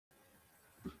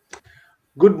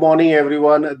Good morning,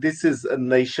 everyone. This is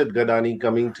Naishad Gadani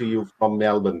coming to you from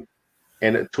Melbourne.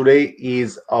 And today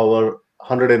is our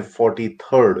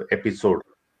 143rd episode.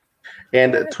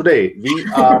 And today we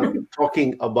are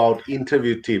talking about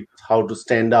interview tips, how to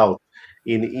stand out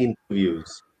in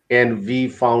interviews. And we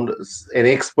found an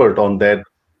expert on that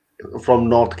from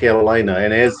North Carolina.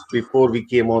 And as before we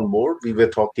came on board, we were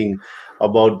talking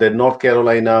about that North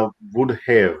Carolina would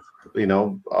have,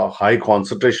 a high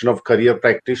concentration of career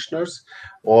practitioners,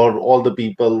 or all the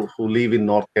people who live in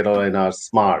North Carolina are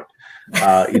smart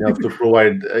enough to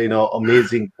provide,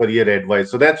 amazing career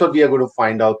advice. So that's what we are going to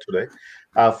find out today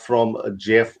from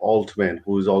Jeff Altman,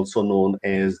 who is also known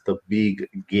as the Big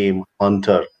Game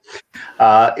Hunter.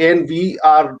 And we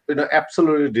are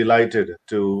absolutely delighted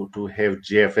to have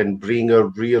Jeff and bring a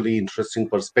really interesting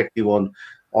perspective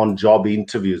on job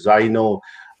interviews. I know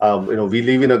we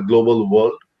live in a global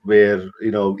world where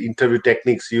interview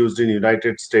techniques used in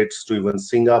United States to even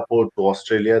Singapore to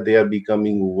Australia, they are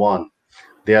becoming one.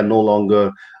 They are no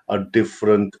longer a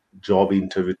different job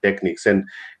interview techniques. And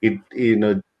it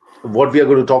what we are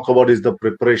going to talk about is the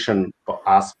preparation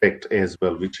aspect as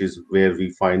well, which is where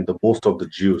we find the most of the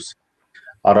juice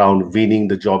around winning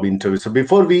the job interview. So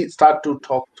before we start to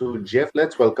talk to Jeff,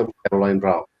 let's welcome Caroline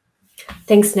Brown.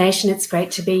 Thanks, Nation. It's great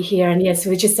to be here. And yes,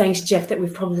 we were just saying to Jeff that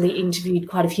we've probably interviewed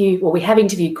quite a few, or we have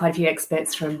interviewed quite a few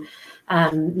experts from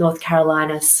North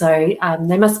Carolina. So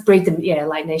they must breed them, yeah,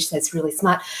 like Nish says, really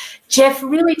smart. Jeff,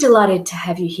 really delighted to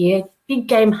have you here. Big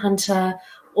game hunter,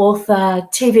 author,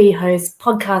 TV host,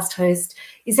 podcast host.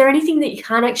 Is there anything that you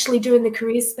can't actually do in the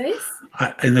career space?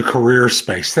 In the career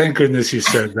space. Thank goodness you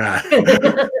said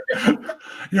that.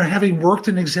 Having worked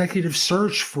in executive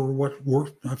search for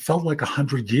what felt like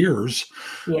 100 years,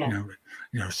 yeah.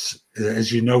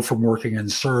 As you know from working in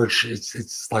search,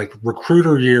 it's like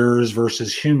recruiter years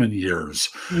versus human years.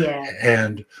 Yeah.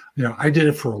 And I did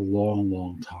it for a long,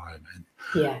 long time. And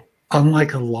yeah.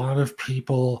 Unlike a lot of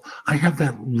people, I have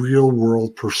that real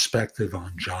world perspective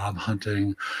on job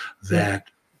hunting that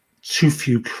too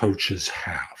few coaches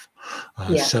have.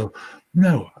 So,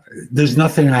 no, there's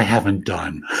nothing I haven't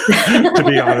done, to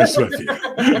be honest with you.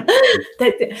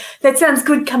 That sounds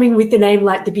good, coming with the name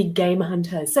like the Big Game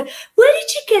Hunter. So where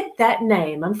did you get that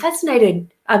name? I'm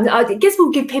fascinated. I guess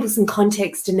we'll give people some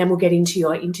context and then we'll get into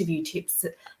your interview tips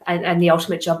and the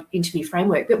ultimate job interview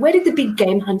framework. But where did the Big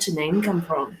Game Hunter name come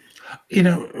from?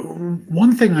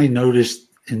 One thing I noticed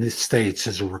in the States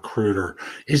as a recruiter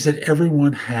is that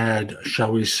everyone had,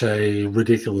 shall we say,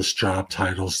 ridiculous job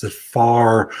titles that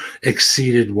far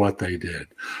exceeded what they did.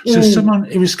 So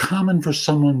it was common for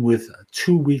someone with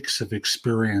 2 weeks of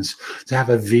experience to have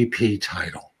a VP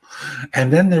title.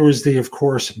 And then there was of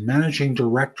course, managing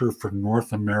director for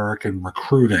North American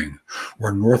recruiting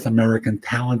or North American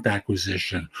talent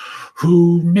acquisition,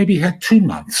 who maybe had 2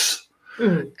 months.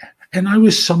 And I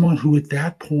was someone who at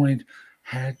that point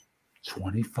had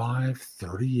 25,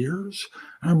 30 years.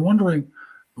 And I'm wondering,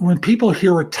 when people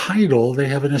hear a title, they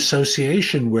have an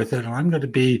association with it, and I'm going to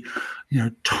be,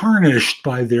 tarnished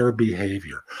by their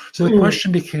behavior. So the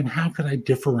question became, how can I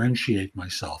differentiate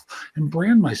myself and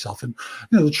brand myself? And,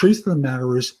 the truth of the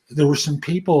matter is there were some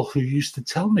people who used to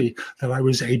tell me that I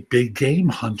was a big game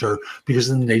hunter because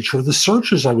of the nature of the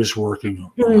searches I was working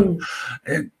on.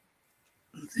 And,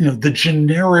 the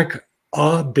generic,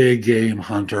 a big game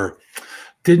hunter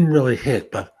didn't really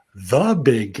hit, but the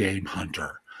Big Game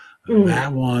Hunter,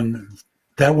 that one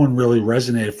really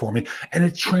resonated for me. And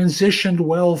it transitioned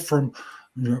well from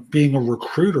being a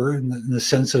recruiter in the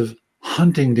sense of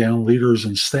hunting down leaders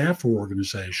and staff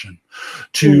organization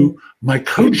to my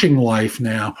coaching life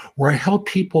now, where I help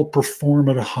people perform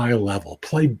at a high level,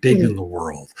 play big in the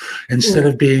world, instead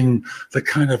of being the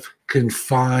kind of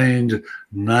confined,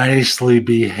 nicely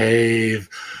behave,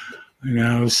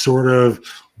 sort of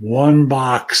one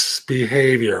box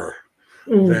behavior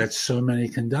that so many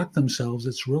conduct themselves.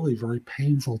 It's really very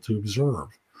painful to observe.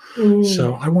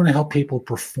 So I want to help people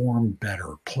perform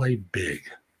better, play big.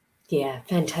 Yeah,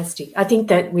 fantastic. I think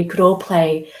that we could all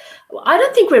play. I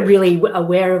don't think we're really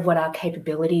aware of what our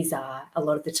capabilities are a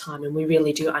lot of the time, and we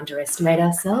really do underestimate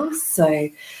ourselves. So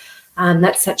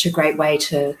that's such a great way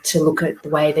to look at the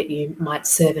way that you might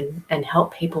serve and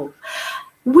help people.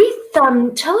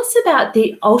 Tell us about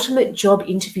the ultimate job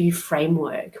interview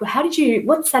framework.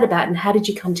 What's that about, and how did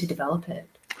you come to develop it?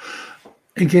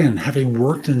 Again, having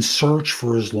worked in search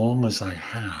for as long as I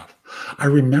have, I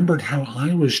remembered how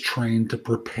I was trained to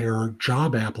prepare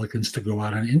job applicants to go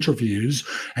out on interviews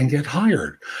and get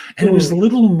hired. And it was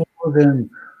little more than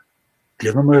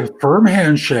give them a firm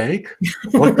handshake,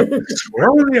 swear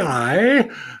in the eye,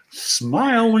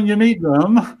 smile when you meet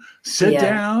them, sit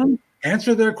down,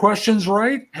 answer their questions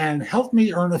right, and help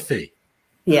me earn a fee.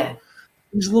 Yeah.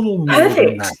 He's a little more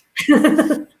than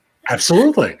that.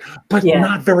 Absolutely. But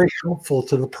not very helpful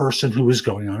to the person who was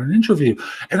going on an interview.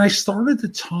 And I started to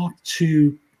talk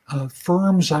to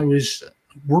firms I was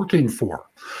working for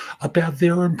about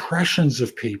their impressions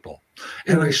of people.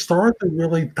 And I started to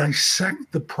really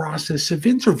dissect the process of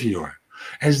interviewing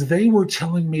as they were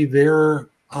telling me their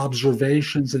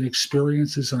observations and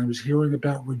experiences, and I was hearing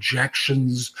about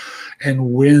rejections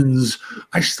and wins.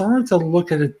 I started to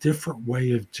look at a different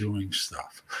way of doing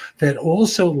stuff that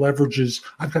also leverages.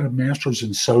 I've got a master's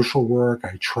in social work.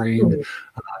 I trained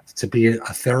to be a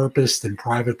therapist in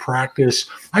private practice.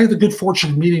 I had the good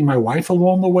fortune of meeting my wife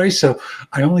along the way, so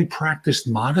I only practiced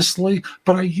modestly,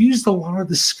 but I used a lot of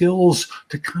the skills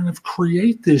to kind of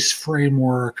create this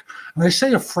framework. And I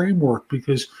say a framework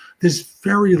because there's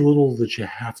very little that you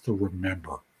have to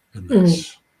remember in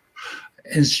this.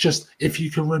 It's just, if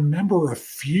you can remember a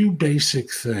few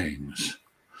basic things,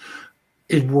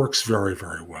 it works very,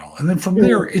 very well. And then from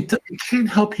there, it can't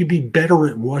help you be better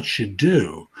at what you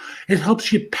do. It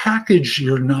helps you package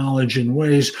your knowledge in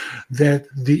ways that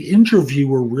the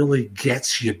interviewer really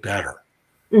gets you better.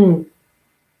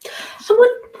 So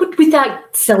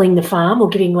without selling the farm or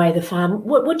giving away the farm,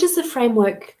 what does the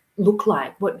framework look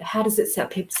like? How does it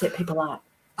set people up?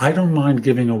 I don't mind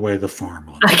giving away the farm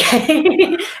on it.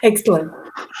 Okay, excellent.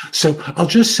 So I'll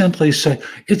just simply say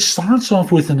it starts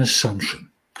off with an assumption.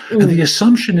 And the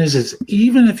assumption is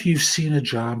even if you've seen a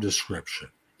job description,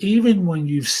 even when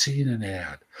you've seen an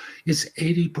ad, it's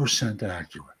 80%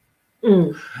 accurate.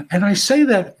 And I say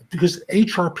that because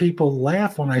HR people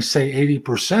laugh when I say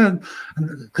 80%,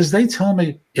 because they tell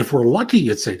me if we're lucky,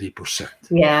 it's 80%.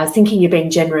 Yeah, I was thinking you're being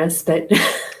generous, but...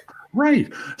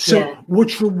 Right. So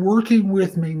what you're working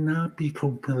with may not be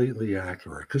completely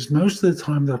accurate, because most of the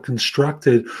time they're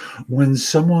constructed when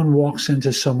someone walks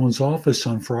into someone's office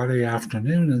on Friday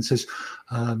afternoon and says,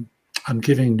 I'm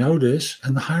giving notice,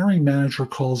 and the hiring manager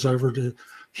calls over to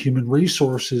human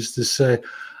resources to say,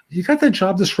 you got that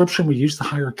job description we used to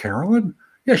hire Carolyn?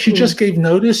 Yeah, she just gave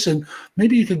notice, and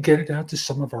maybe you could get it out to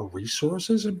some of our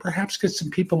resources and perhaps get some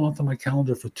people onto my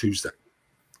calendar for Tuesday.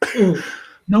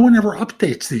 No one ever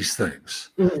updates these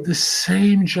things. The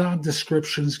same job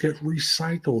descriptions get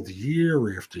recycled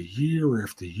year after year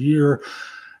after year.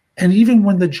 And even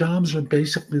when the jobs are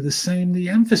basically the same, the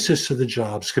emphasis of the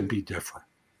jobs can be different.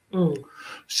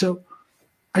 So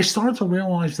I started to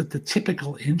realize that the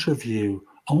typical interview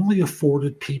only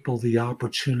afforded people the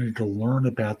opportunity to learn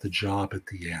about the job at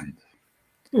the end.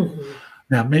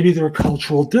 Now, maybe there are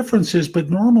cultural differences, but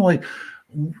normally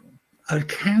a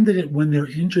candidate, when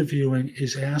they're interviewing,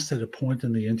 is asked at a point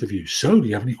in the interview, so do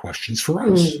you have any questions for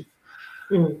us?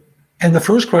 And the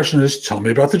first question is, tell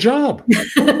me about the job.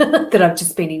 That I've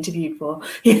just been interviewed for.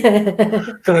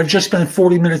 That I've just spent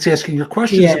 40 minutes asking your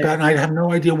questions about, and I have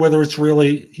no idea whether it's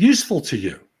really useful to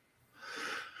you.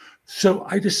 So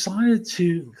I decided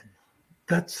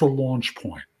that's the launch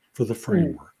point for the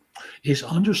framework, is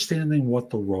understanding what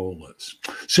the role is.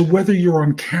 So whether you're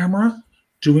on camera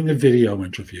doing a video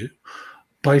interview,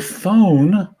 by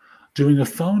phone doing a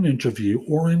phone interview,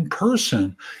 or in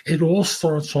person, it all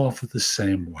starts off with the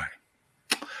same way.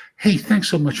 Hey, thanks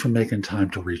so much for making time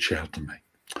to reach out to me.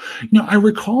 I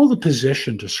recall the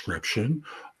position description,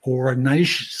 or a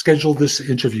nice schedule this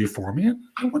interview for me, and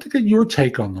I want to get your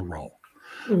take on the role.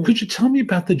 Could you tell me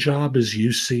about the job as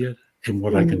you see it and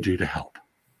what I can do to help?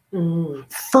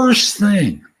 First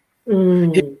thing,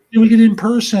 if you're doing it in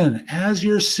person, as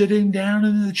you're sitting down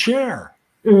in the chair,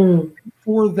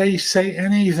 before they say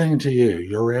anything to you,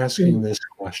 you're asking this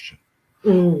question.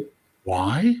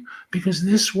 Why? Because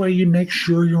this way you make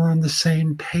sure you're on the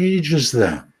same page as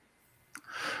them.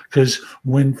 Because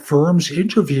when firms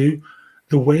interview,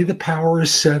 the way the power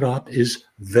is set up is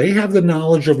they have the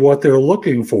knowledge of what they're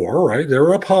looking for, right?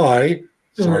 They're up high.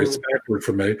 Sorry, it's backward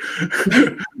for me.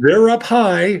 They're up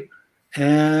high,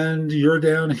 and you're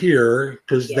down here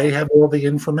because they have all the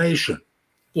information.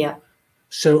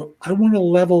 So I want to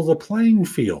level the playing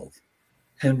field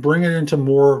and bring it into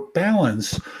more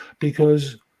balance,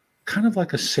 because kind of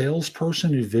like a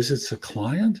salesperson who visits a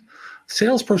client,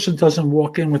 salesperson doesn't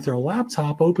walk in with their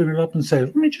laptop, open it up and say,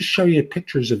 let me just show you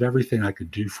pictures of everything I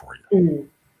could do for you.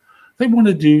 They want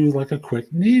to do like a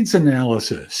quick needs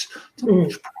analysis. Tell me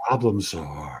what your problems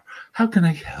are. How can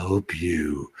I help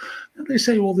you? And they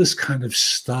say all this kind of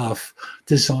stuff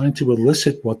designed to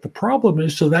elicit what the problem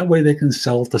is, so that way they can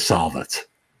sell to solve it.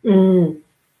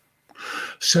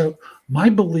 So my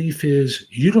belief is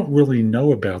you don't really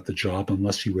know about the job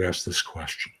unless you ask this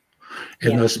question.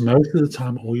 And thus most of the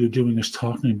time, all you're doing is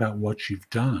talking about what you've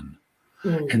done.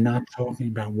 and not talking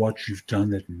about what you've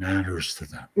done that matters to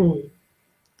them. Mm.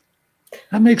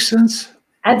 That makes sense?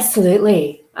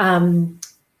 Absolutely.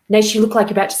 Nash, you look like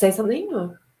you're about to say something?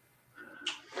 Or?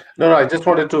 No, I just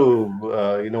wanted to,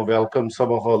 welcome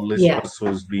some of our Yeah. listeners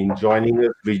who's been joining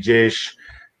us. Vijesh,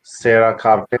 Sarah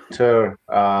Carpenter,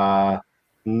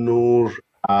 Noor,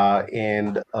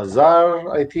 and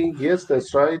Azar, I think. Yes,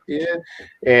 that's right. Yeah.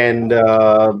 And,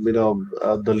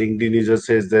 the LinkedIn user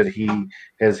says that he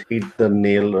has hit the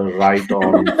nail right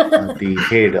on the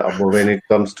head when it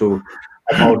comes to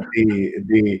about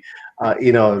really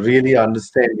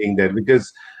understanding that,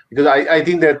 because I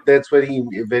think that that's very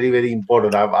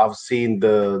important. I've seen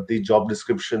the job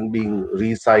description being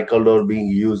recycled or being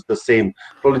used the same.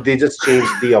 Probably they just changed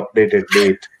the updated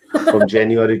date from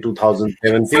January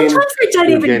 2017 Sometimes they don't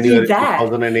to even do January that.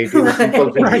 2018. And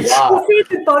people think, Right. wow. You see at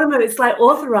the bottom of it, it's like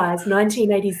authorized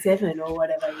 1987 or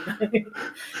whatever.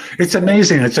 It's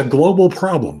amazing. It's a global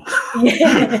problem.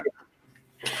 Yeah.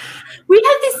 We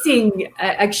had this thing,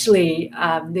 actually,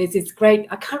 there's this great,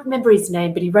 I can't remember his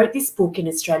name, but he wrote this book in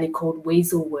Australia called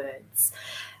Weasel Words.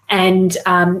 And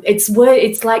it's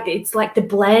like the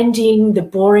blanding, the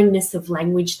boringness of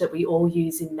language that we all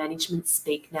use in management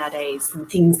speak nowadays, and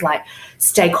things like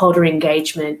stakeholder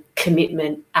engagement,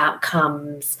 commitment,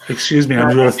 outcomes. Excuse me,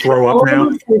 I'm going to throw up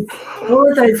now. All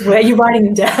of those words, you're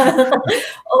writing them down.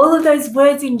 All of those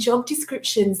words in job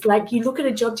descriptions, like you look at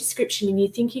a job description and you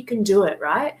think you can do it,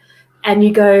 right? And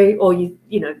you go, or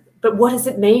but what does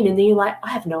it mean? And then you're like, I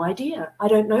have no idea. I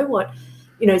don't know what,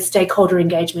 stakeholder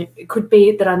engagement. It could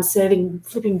be that I'm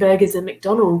flipping burgers at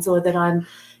McDonald's, or that I'm,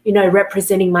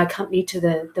 representing my company to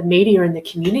the media and the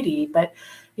community. But,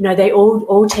 they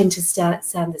all tend to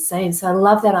sound the same. So I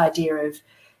love that idea of,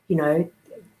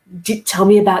 tell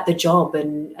me about the job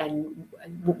and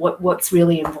what's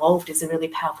really involved is a really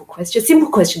powerful question. A simple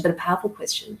question, but a powerful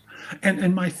question.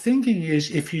 And my thinking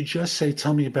is, if you just say,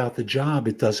 tell me about the job,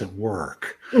 it doesn't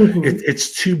work. Mm-hmm.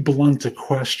 It's too blunt a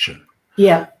question.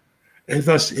 Yeah. And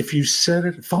thus, if you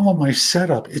follow my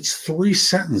setup, it's 3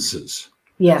 sentences.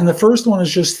 Yeah. And the first one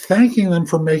is just thanking them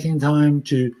for making time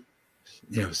to,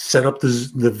 set up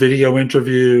the video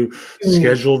interview,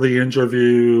 schedule the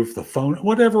interview, the phone,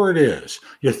 whatever it is.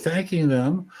 You're thanking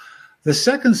them. The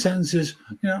second sentence is,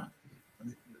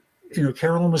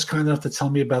 Carolyn was kind enough to tell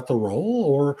me about the role,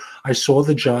 or I saw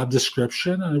the job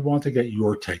description and I want to get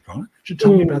your take on it. Could you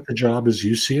tell me about the job as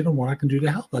you see it and what I can do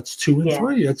to help? That's 2 and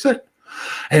 3. That's it.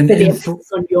 And,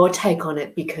 on your take on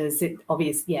it, because it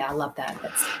obviously, I love that.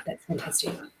 That's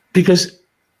fantastic. Because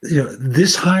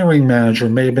this hiring manager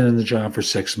may have been in the job for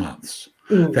 6 months.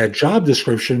 That job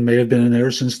description may have been in there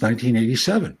since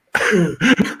 1987.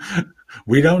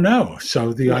 We don't know.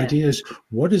 So the idea is,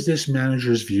 what is this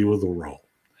manager's view of the role?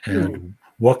 And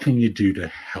what can you do to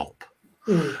help?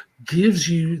 Gives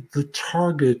you the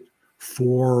target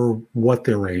for what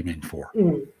they're aiming for.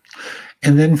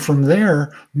 And then from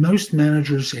there, most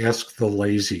managers ask the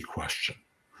lazy question.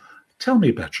 Tell me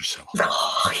about yourself.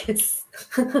 Oh, yes.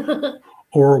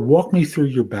 Or walk me through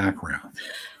your background.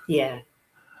 Yeah.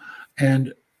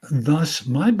 And thus,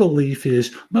 my belief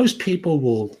is most people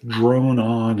will drone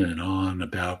on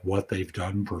about what they've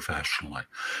done professionally.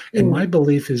 And my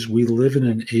belief is we live in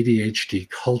an ADHD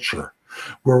culture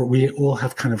where we all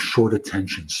have kind of short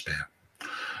attention span.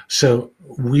 So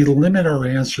we limit our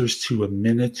answers to a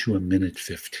minute to a minute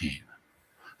 15.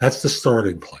 That's the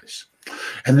starting place.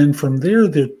 And then from there are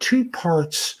 2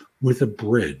 parts with a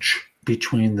bridge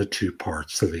between the 2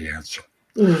 parts to the answer.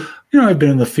 I've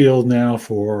been in the field now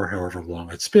for however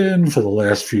long it's been. For the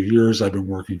last few years, I've been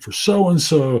working for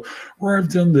so-and-so, where I've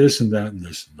done this and that and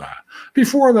this and that.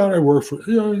 Before that, I worked for,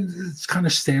 it's kind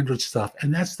of standard stuff.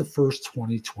 And that's the first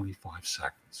 20, 25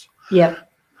 seconds. Yeah.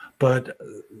 But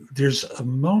there's a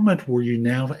moment where you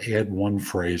now add 1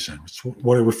 phrase in. It's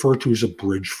what I refer to as a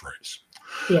bridge phrase.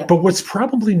 Yeah. But what's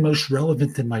probably most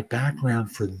relevant in my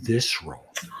background for this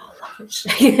role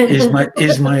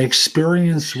is my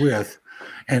experience with,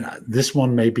 and this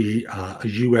one may be a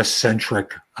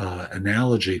U.S.-centric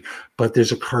analogy, but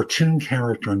there's a cartoon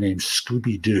character named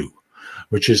Scooby-Doo,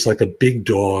 which is like a big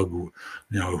dog,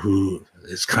 who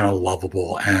is kind of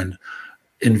lovable. And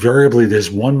invariably, there's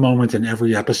one moment in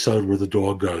every episode where the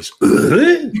dog goes,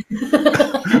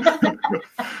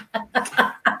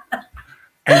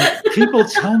 and people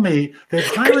tell me that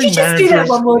hiring managers... Could you just do that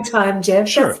one more time, Jeff?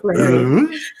 Sure.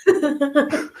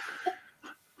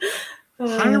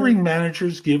 hiring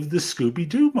managers give the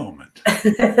Scooby-Doo moment.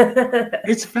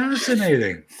 It's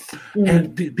fascinating.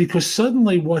 And because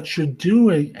suddenly what you're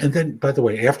doing, and then, by the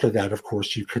way, after that, of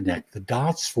course, you connect the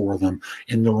dots for them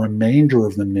in the remainder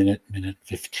of the minute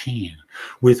 15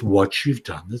 with what you've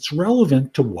done that's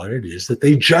relevant to what it is that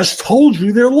they just told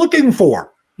you they're looking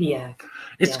for. Yeah.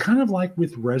 It's kind of like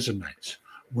with resumes.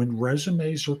 When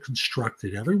resumes are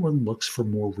constructed, everyone looks for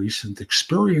more recent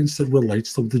experience that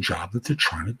relates to the job that they're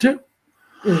trying to do.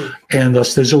 And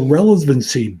thus there's a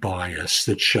relevancy bias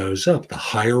that shows up. The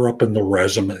higher up in the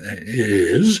resume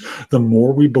is, the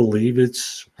more we believe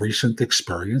it's recent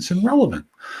experience and relevant.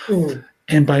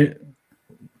 And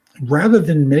rather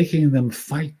than making them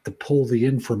fight to pull the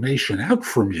information out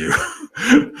from you,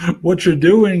 what you're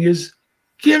doing is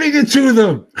giving it to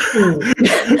them.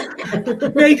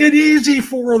 Make it easy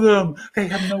for them. They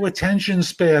have no attention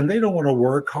span. They don't want to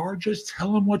work hard. Just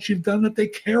tell them what you've done that they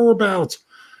care about.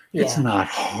 It's not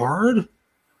hard.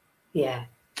 Yeah.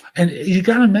 And you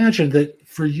got to imagine that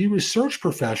for you as search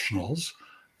professionals,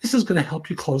 this is going to help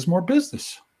you close more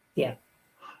business. Yeah.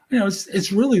 You know,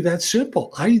 it's really that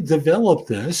simple. I developed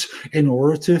this in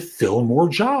order to fill more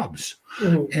jobs.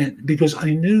 And because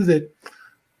I knew that,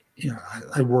 you know,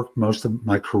 I worked most of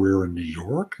my career in New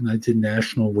York, and I did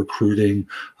national recruiting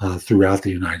throughout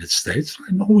the United States.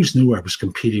 I always knew I was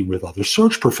competing with other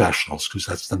search professionals because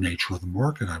that's the nature of the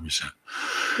market I was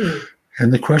in.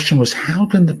 And the question was, how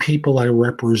can the people I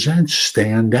represent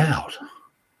stand out?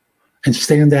 And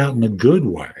stand out in a good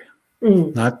way.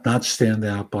 Not stand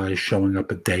out by showing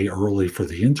up a day early for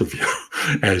the interview,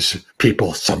 as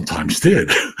people sometimes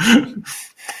did.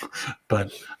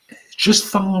 But just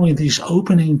following these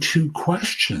opening 2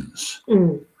 questions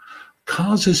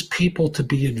causes people to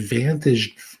be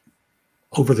advantaged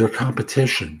over their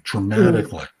competition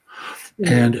dramatically.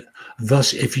 And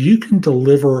thus, if you can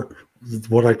deliver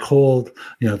what I called,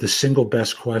 you know, the single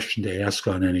best question to ask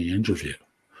on any interview,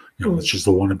 you know, which is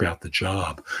the one about the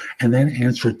job, and then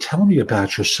answer, tell me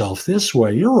about yourself this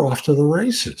way, you're off to the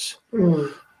races.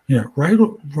 You know,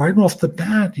 right off the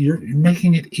bat, you're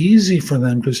making it easy for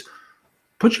them, because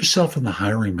put yourself in the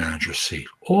hiring manager's seat.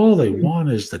 All they want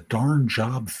is the darn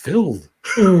job filled.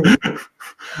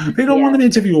 They don't want to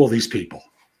interview all these people.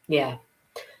 Yeah.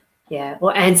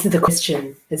 Or answer the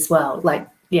question as well. Like,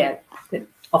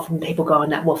 often people go on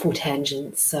that waffle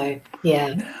tangent. So,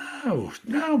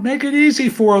 No, make it easy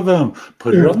for them.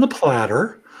 Put it on the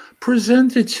platter.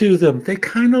 Present it to them. They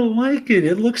kind of like it.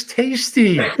 It looks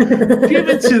tasty. Give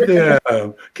it to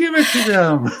them. Give it to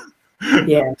them.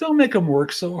 Don't make them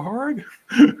work so hard.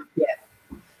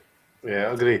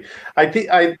 Yeah, agree. I think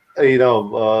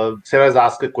Sarah's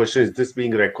asked a question. Is this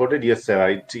being recorded? Yes,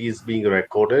 Sarah, it is being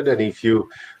recorded. And if you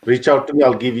reach out to me,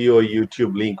 I'll give you a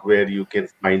YouTube link where you can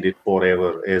find it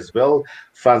forever as well.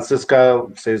 Francisca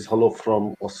says hello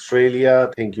from Australia.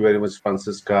 Thank you very much,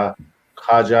 Francisca.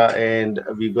 Khaja, and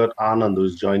we've got Anand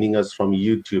who's joining us from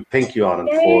YouTube. Thank you, Anand,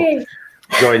 for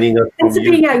joining us. Thanks for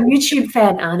being our YouTube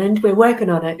fan, Anand. We're working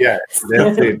on it. Yeah,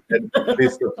 that's it.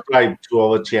 Please subscribe to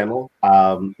our channel,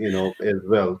 as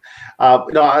well.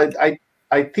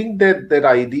 I think that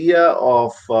idea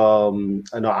of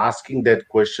asking that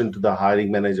question to the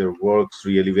hiring manager works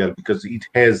really well, because it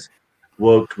has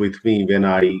worked with me when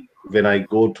I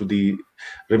go to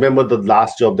remember the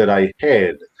last job that I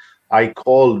had. I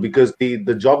called because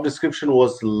the job description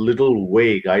was a little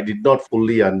vague. I did not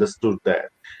fully understood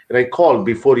that. And I called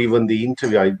before even the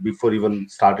interview, before even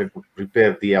started to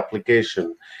prepare the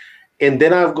application. And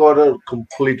then I've got a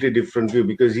completely different view,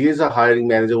 because he is a hiring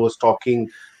manager who was talking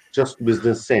just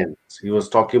business sense. He was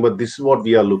talking about, this is what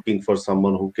we are looking for,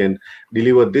 someone who can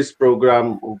deliver this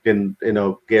program, who can,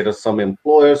 get us some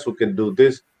employers who can do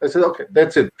this. I said, okay,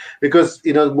 that's it. Because,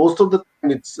 most of the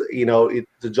time it's,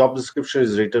 the job description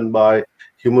is written by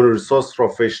human resource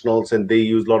professionals, and they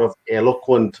use a lot of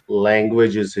eloquent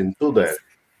languages into that,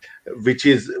 which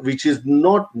is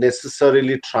not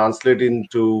necessarily translated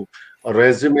into a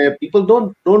resume. People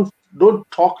don't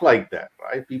talk like that,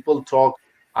 right? People talk,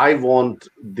 I want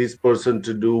this person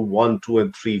to do 1, 2,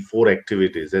 and 3, 4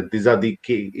 activities, and these are the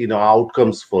key,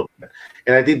 outcomes for that.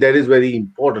 And I think that is very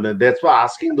important, and that's why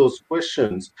asking those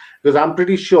questions, because I'm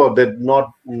pretty sure that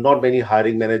not many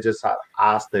hiring managers are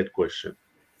asked that question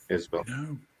as well.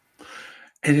 No.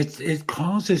 And it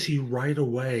causes you right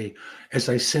away, as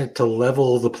I said, to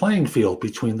level the playing field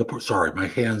between sorry, my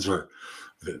hands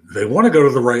they want to go to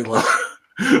the right level.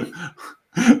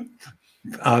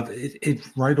 It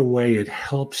right away, it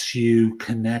helps you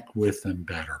connect with them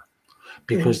better,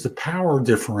 because the power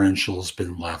differential has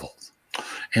been leveled.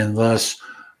 And thus,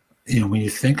 when you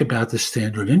think about the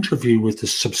standard interview with the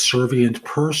subservient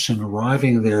person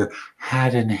arriving there,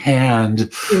 hat in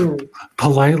hand,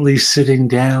 politely sitting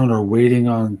down or waiting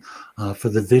on for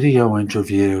the video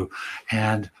interview,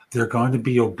 and they're going to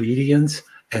be obedient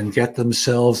and get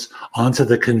themselves onto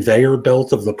the conveyor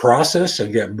belt of the process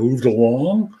and get moved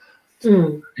along.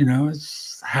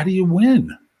 It's how do you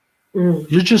win?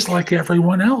 You're just like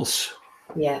everyone else.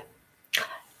 Yeah.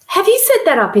 Have you set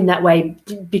that up in that way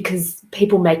because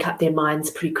people make up their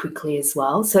minds pretty quickly as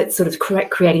well? So it's sort of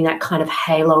creating that kind of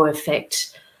halo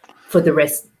effect for the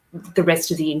rest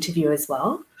of the interview as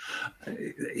well?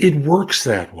 It works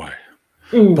that way.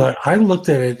 But I looked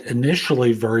at it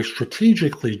initially very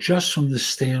strategically, just from the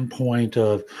standpoint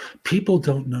of people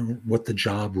don't know what the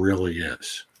job really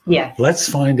is. Yeah. Let's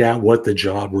find out what the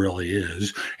job really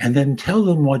is, and then tell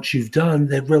them what you've done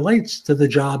that relates to the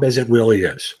job as it really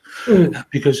is.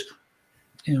 Because,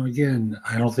 again,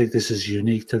 I don't think this is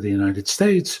unique to the United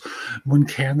States. When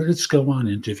candidates go on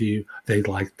interview, they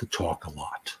like to talk a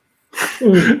lot.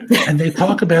 And they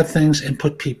talk about things and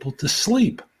put people to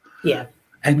sleep. Yeah.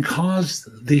 And cause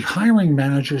the hiring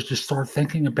managers to start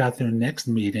thinking about their next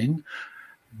meeting.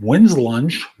 When's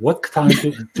lunch? What time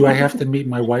do I have to meet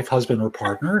my wife, husband, or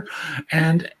partner?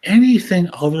 And anything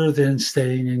other than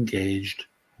staying engaged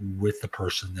with the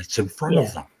person that's in front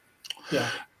of them. Yeah.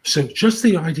 So just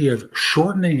the idea of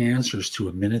shortening answers to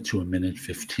a minute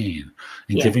 15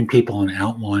 and giving people an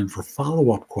outline for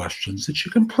follow-up questions that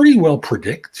you can pretty well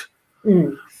predict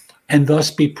and thus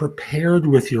be prepared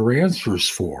with your answers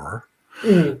for,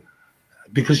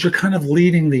 because you're kind of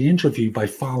leading the interview by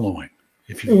following.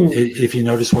 If you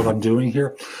notice what I'm doing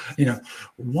here,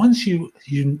 once you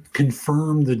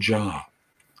confirm the job,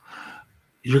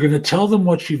 you're going to tell them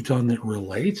what you've done that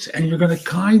relates, and you're going to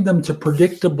guide them to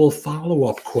predictable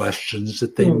follow-up questions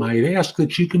that they might ask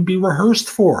that you can be rehearsed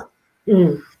for.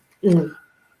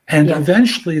 And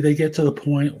eventually they get to the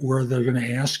point where they're going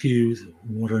to ask you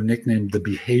what are nicknamed the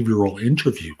behavioral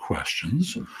interview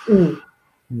questions.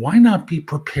 Why not be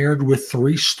prepared with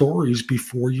 3 stories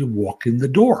before you walk in the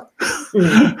door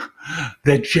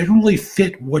that generally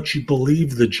fit what you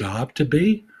believe the job to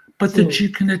be, but that you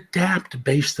can adapt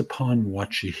based upon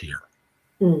what you hear?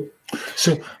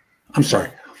 So, I'm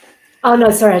sorry. Oh, no,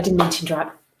 sorry, I didn't mean to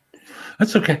interrupt.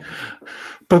 That's okay.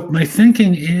 But my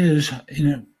thinking is,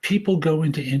 people go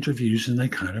into interviews and they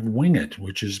kind of wing it,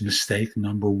 which is mistake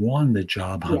number 1 that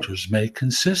job hunters make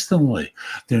consistently.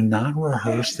 They're not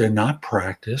rehearsed, they're not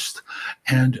practiced.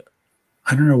 And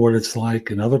I don't know what it's like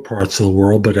in other parts of the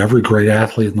world, but every great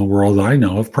athlete in the world I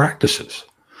know of practices.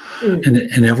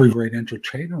 And every great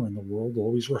entertainer in the world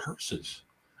always rehearses.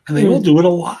 And they all do it a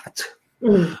lot.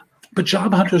 But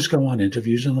job hunters go on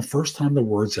interviews, and the first time the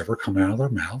words ever come out of their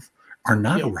mouth are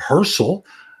not a rehearsal.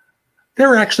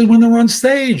 They're actually when they're on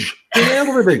stage. They're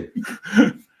ad-libbing.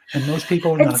 And most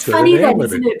people are not good at ad-libbing. It's funny then,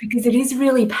 isn't it? Because it is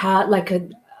really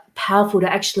powerful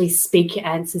to actually speak your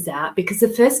answers out, because the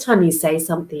first time you say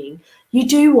something, you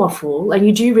do waffle and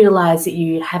you do realize that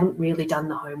you haven't really done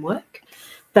the homework.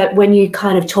 But when you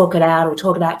kind of talk it out, or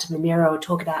talk it out to the mirror, or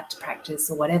talk it out to practice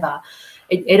or whatever,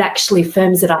 it actually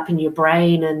firms it up in your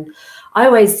brain. And I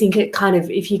always think it kind of,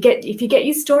 if you get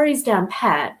your stories down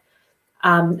pat,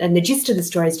 and the gist of the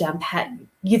stories down pat,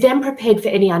 you're then prepared for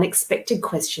any unexpected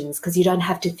questions, because you don't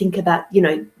have to think about, you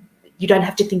don't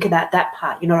have to think about that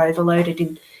part. You're not overloaded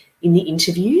in the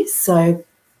interviews. So,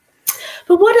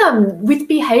 but what with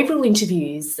behavioural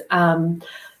interviews,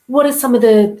 what are some of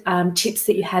the tips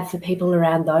that you have for people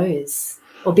around those,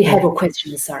 or behavioural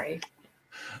questions? Sorry.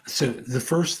 So the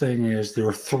first thing is there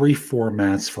are 3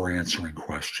 formats for answering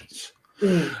questions.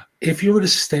 If you're at a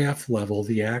staff level,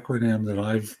 the acronym that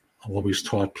I've always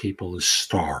taught people is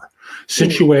STAR: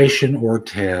 situation or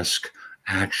task,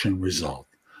 action, result.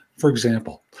 For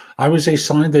example, I was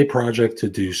assigned a project to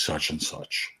do such and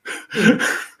such.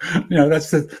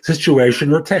 That's the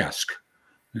situation or task,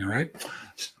 right?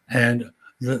 And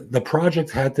the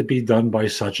project had to be done by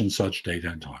such and such date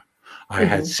and time. I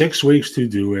had 6 weeks to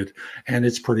do it, and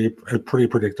it's a pretty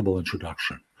predictable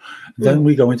introduction. Then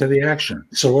we go into the action.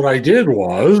 So what I did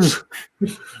was,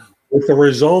 with the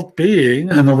result being,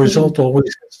 and the result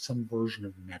always has some version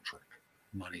of metric: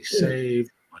 money saved,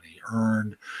 money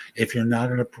earned. If you're not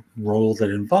in a role that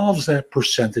involves that,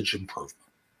 percentage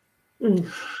improvement.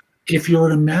 If you're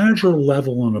at a manager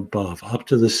level and above, up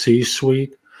to the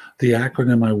C-suite, the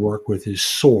acronym I work with is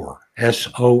SOAR,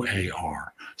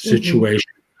 S-O-A-R,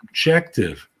 situation,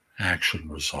 objective, action,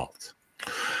 result.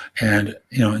 And,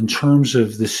 in terms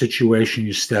of the situation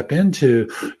you step into,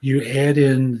 you add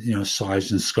in,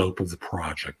 size and scope of the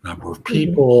project, number of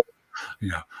people,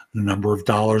 the number of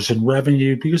dollars in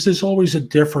revenue, because there's always a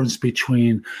difference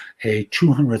between a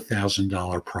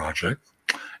 $200,000 project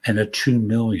and a $2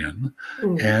 million,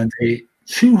 and a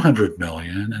 $200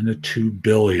 million and a $2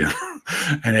 billion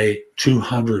and a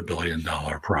 $200 billion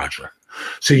project.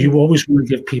 So you always want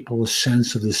to give people a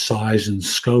sense of the size and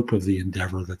scope of the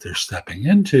endeavor that they're stepping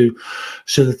into,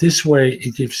 so that this way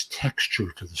it gives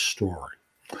texture to the story.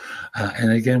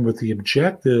 And again, with the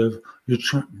objective,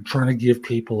 you're trying to give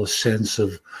people a sense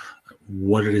of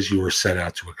what it is you were set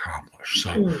out to accomplish.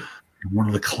 So one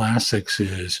of the classics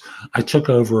is, I took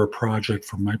over a project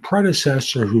from my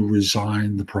predecessor who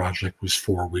resigned. The project was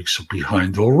 4 weeks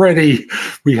behind already.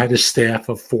 We had a staff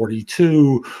of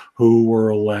 42 who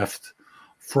were left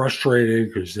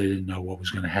frustrated because they didn't know what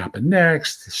was going to happen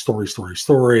next.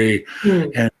 Story.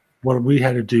 And what we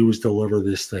had to do was deliver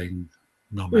this thing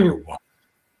no matter what.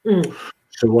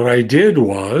 So what I did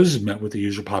was met with the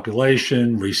user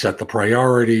population, reset the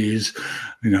priorities,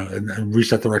 and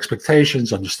reset their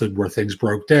expectations, understood where things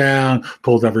broke down,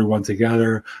 pulled everyone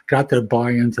together, got their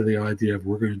buy-in to the idea of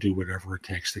we're going to do whatever it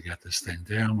takes to get this thing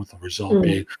down, with the result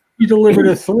being we delivered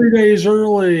it 3 days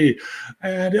early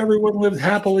and everyone lived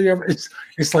happily ever.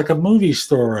 It's like a movie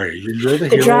story. You're the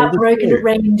hero. Drought broke and it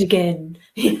rained again.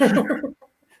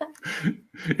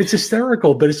 It's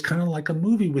hysterical, but it's kind of like a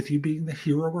movie with you being the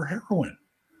hero or heroine.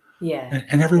 Yeah.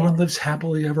 And everyone lives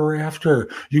happily ever after.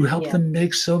 You help them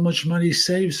make so much money,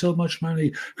 save so much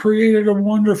money, created a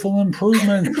wonderful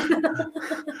improvement.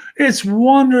 It's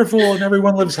wonderful, and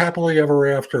everyone lives happily ever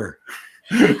after.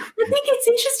 I think it's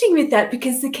interesting with that,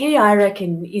 because the key, I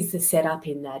reckon, is the setup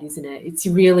in that, isn't it? It's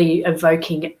really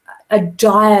evoking a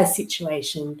dire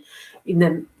situation in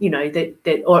them,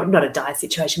 that or not a dire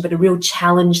situation, but a real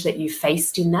challenge that you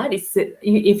faced in that. It's that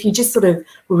if you just sort of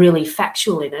really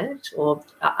factual in it or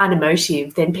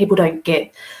unemotive, then people don't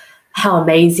get how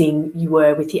amazing you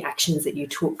were with the actions that you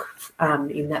took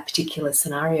in that particular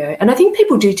scenario. And I think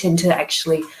people do tend to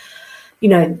actually,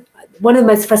 one of the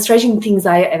most frustrating things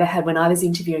I ever had when I was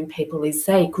interviewing people is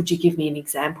say, could you give me an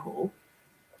example?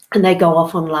 And they go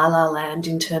off on La La Land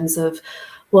in terms of,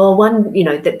 well, one,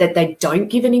 that they don't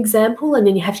give an example, and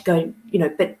then you have to go,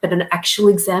 but an actual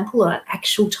example or an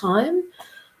actual time,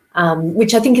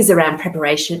 which I think is around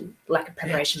preparation, lack of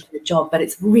preparation for the job, but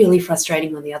it's really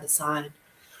frustrating on the other side.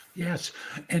 Yes.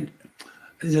 And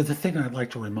the thing I'd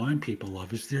like to remind people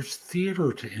of is there's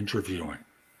theater to interviewing.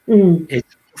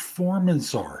 It's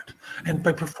performance art. And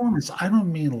by performance, I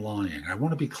don't mean lying. I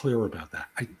want to be clear about that.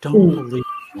 I don't believe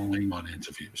lying on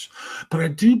interviews. But I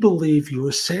do believe you're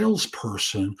a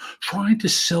salesperson trying to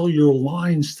sell your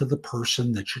lines to the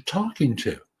person that you're talking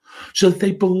to so that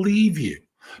they believe you.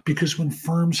 Because when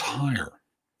firms hire,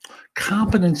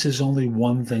 competence is only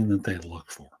one thing that they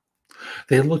look for.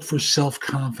 They look for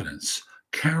self-confidence,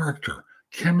 character,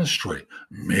 chemistry,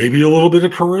 maybe a little bit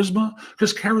of charisma,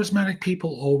 because charismatic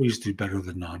people always do better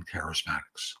than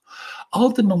non-charismatics.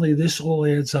 Ultimately, this all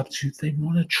adds up to they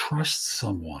want to trust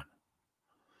someone.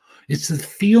 It's the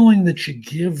feeling that you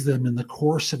give them in the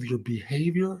course of your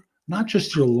behavior, not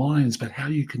just your lines, but how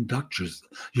you conduct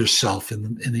yourself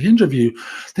in the interview,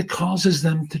 that causes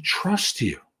them to trust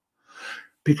you.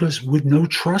 Because with no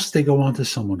trust, they go on to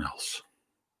someone else.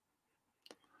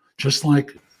 Just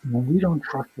like when we don't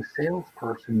trust the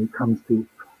salesperson who comes to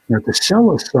sell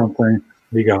us something,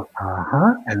 we go,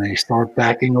 and they start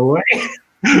backing away.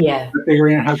 Yeah.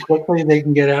 Figuring out how quickly they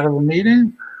can get out of a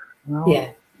meeting.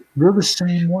 Well, you're the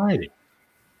same way.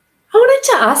 I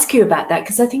wanted to ask you about that,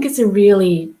 because I think it's a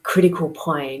really critical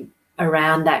point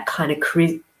around that kind of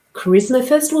charisma,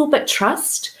 first of all, but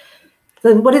trust.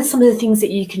 So what are some of the things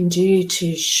that you can do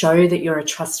to show that you're a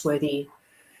trustworthy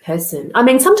person? I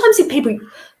mean, sometimes if people,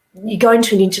 you go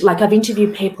into an interview, like I've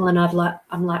interviewed people and I'm like,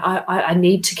 I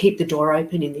need to keep the door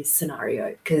open in this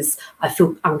scenario because I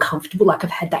feel uncomfortable, like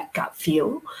I've had that gut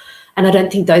feel. And I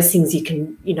don't think those things you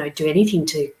can, do anything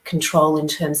to control in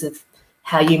terms of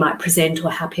how you might present or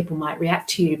how people might react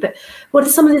to you. But what are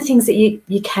some of the things that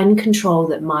you can control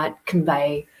that might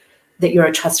convey that you're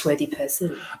a trustworthy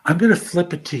person? I'm going to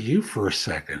flip it to you for a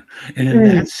second. And in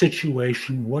that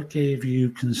situation, what gave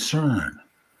you concern?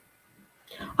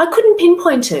 I couldn't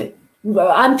pinpoint it.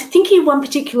 I'm thinking of one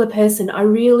particular person. I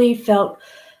really felt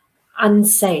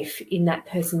unsafe in that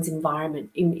person's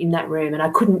environment, in that room, and I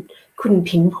couldn't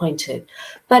pinpoint it.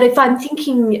 But if I'm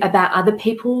thinking about other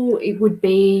people, it would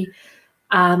be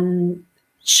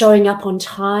showing up on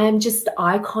time, just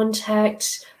eye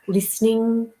contact,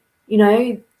 listening,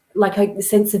 like a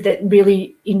sense of that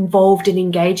really involved and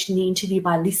engaged in the interview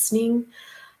by listening.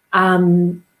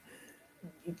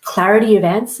 Clarity of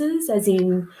answers, as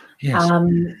in Yes.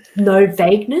 No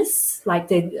vagueness.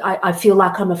 Like I feel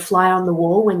like I'm a fly on the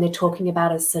wall when they're talking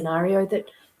about a scenario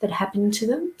that happened to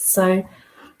them. So,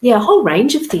 yeah, a whole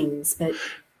range of things. But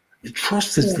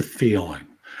trust is the feeling.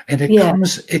 And it yeah.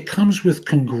 comes with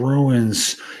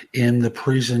congruence in the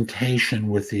presentation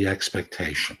with the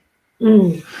expectation.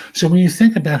 So when you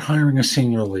think about hiring a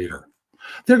senior leader,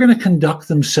 they're going to conduct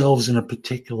themselves in a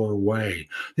particular way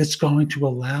that's going to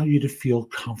allow you to feel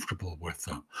comfortable with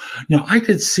them. Now, I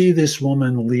could see this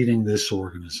woman leading this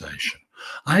organization.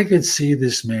 I could see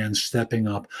this man stepping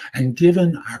up, and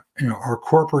given our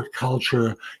corporate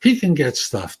culture, he can get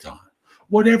stuff done.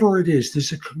 Whatever it is,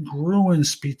 there's a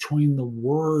congruence between the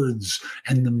words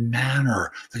and the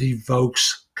manner that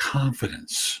evokes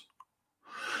confidence.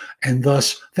 And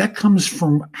thus, that comes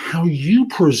from how you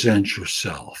present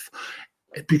yourself.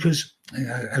 Because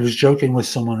I was joking with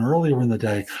someone earlier in the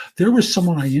day, there was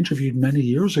someone I interviewed many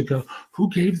years ago who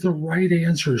gave the right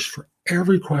answers for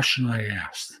every question I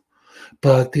asked.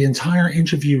 But the entire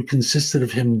interview consisted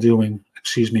of him doing,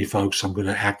 excuse me, folks, I'm going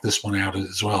to act this one out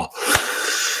as well.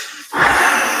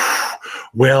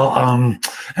 Well,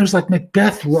 it was like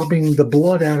Macbeth rubbing the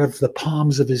blood out of the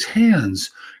palms of his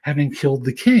hands, having killed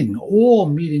the king, all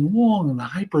meeting long and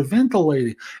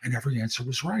hyperventilating, and every answer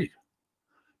was right.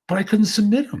 But I couldn't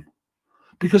submit them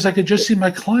because I could just see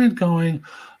my client going,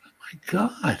 my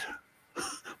God,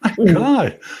 my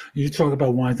God. You talk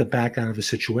about wanting to back out of a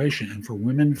situation. And for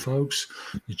women, folks,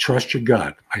 you trust your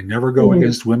gut. I never go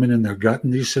against women in their gut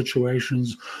in these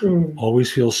situations.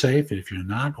 Always feel safe. If you're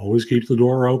not, always keep the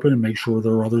door open and make sure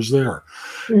there are others there.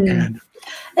 And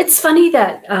it's funny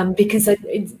that because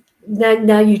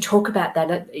now you talk about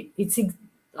that, it's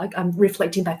like I'm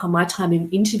reflecting back on my time in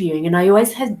interviewing, and I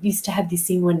always used to have this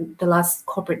thing when the last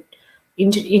corporate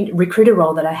recruiter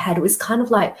role that I had, it was kind of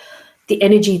like the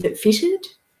energy that fitted.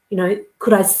 You know,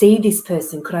 could I see this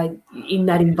person? Could I in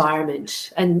that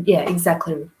environment? And yeah,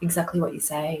 exactly what you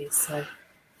say. So,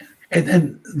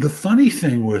 and the funny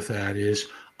thing with that is,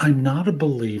 I'm not a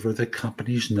believer that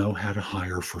companies know how to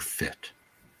hire for fit.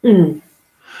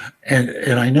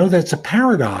 And I know that's a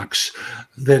paradox,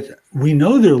 that we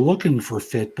know they're looking for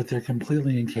fit, but they're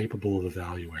completely incapable of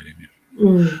evaluating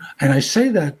it. And I say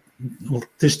that, well,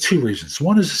 there's two reasons.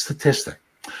 One is a statistic,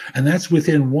 and that's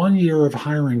within 1 year of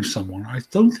hiring someone. I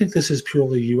don't think this is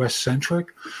purely US centric,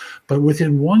 but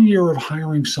within 1 year of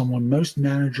hiring someone, most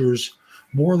managers,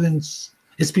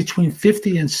 it's between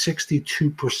 50 and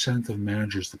 62% of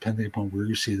managers, depending upon where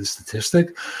you see the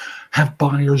statistic, have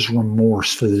buyer's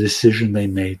remorse for the decision they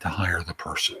made to hire the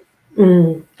person.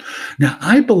 Now,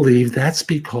 I believe that's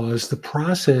because the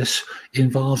process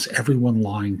involves everyone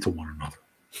lying to one another.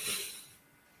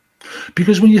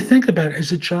 Because when you think about it,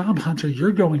 as a job hunter,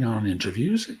 you're going on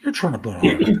interviews, you're trying to put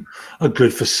on a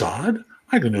good facade.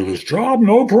 I can do this job,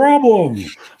 no problem,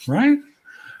 right?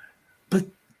 But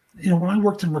when I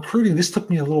worked in recruiting, this took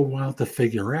me a little while to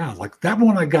figure out. Like that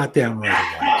one I got down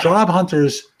right away. Job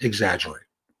hunters exaggerate.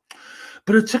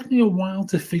 But it took me a while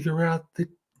to figure out that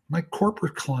my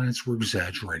corporate clients were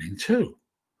exaggerating too.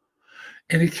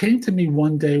 And it came to me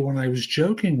one day when I was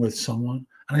joking with someone,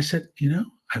 and I said,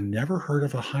 I've never heard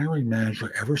of a hiring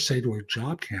manager ever say to a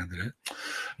job candidate,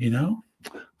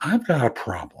 I've got a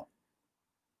problem.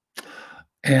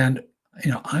 And,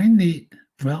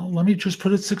 let me just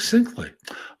put it succinctly.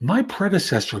 My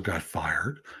predecessor got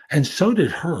fired, and so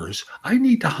did hers. I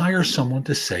need to hire someone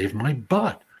to save my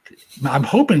butt. I'm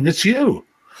hoping it's you.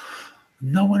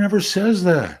 No one ever says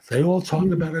that. They all talk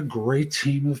about a great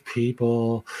team of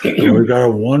people. We've got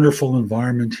a wonderful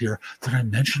environment here. Did I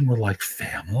mention we're like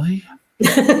family?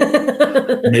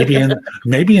 maybe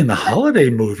in the holiday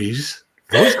movies,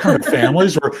 those kind of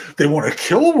families where they want to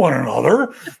kill one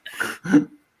another.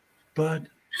 But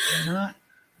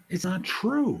it's not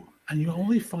true. And you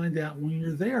only find out when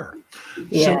you're there.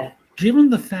 Yeah. So given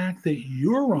the fact that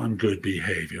you're on good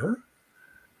behavior,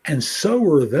 and so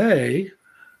are they,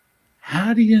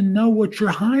 how do you know what you're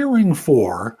hiring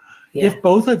for if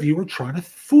both of you are trying to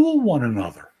fool one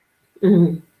another?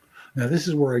 Now, this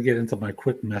is where I get into my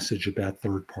quick message about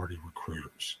third-party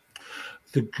recruiters.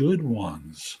 The good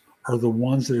ones are the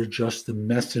ones that are just the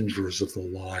messengers of the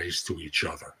lies to each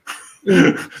other,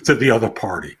 to the other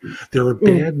party. There are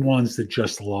bad ones that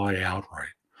just lie outright.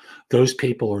 Those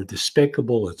people are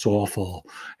despicable, it's awful,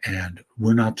 and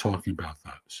we're not talking about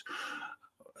those.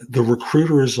 The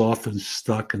recruiter is often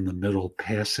stuck in the middle,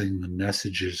 passing the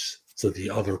messages to the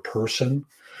other person,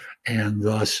 and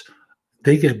thus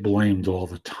they get blamed all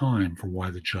the time for why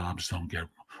the jobs don't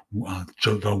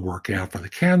work out for the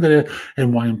candidate,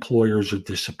 and why employers are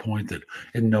disappointed,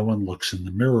 and no one looks in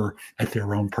the mirror at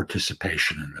their own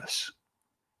participation in this.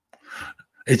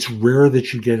 It's rare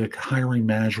that you get a hiring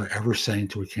manager ever saying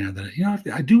to a candidate, you know,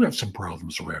 I do have some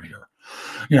problems around here.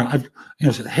 You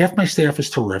know, half my staff is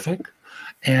terrific,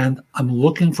 and I'm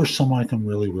looking for someone I can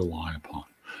really rely upon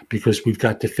because we've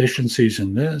got deficiencies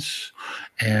in this,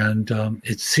 and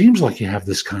it seems like you have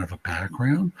this kind of a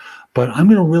background, but I'm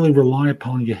going to really rely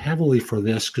upon you heavily for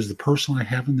this because the person I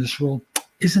have in this role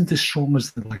isn't as strong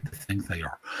as they like to think they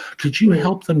are. Could you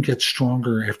help them get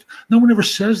stronger? No one ever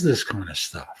says this kind of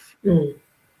stuff.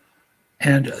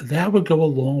 And that would go a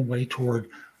long way toward,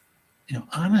 you know,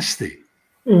 honesty.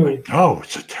 Like, oh,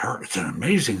 it's an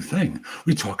amazing thing.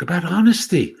 We talk about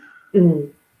honesty.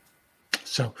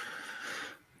 So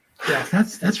yeah,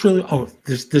 that's really. Oh,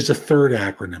 there's a third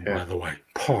acronym, by the way,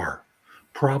 PAR,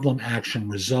 problem, action,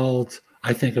 result.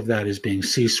 I think of that as being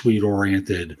C-suite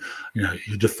oriented. You know,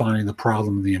 you're defining the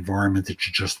problem in the environment that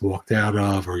you just walked out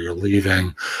of, or you're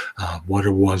leaving, what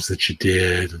it was that you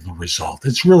did, and the result.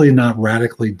 It's really not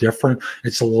radically different.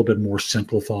 It's a little bit more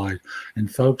simplified.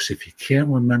 And folks, if you can't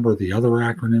remember the other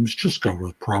acronyms, just go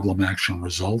with problem, action,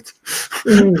 result.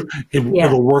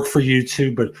 It'll work for you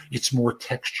too, but it's more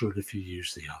textured if you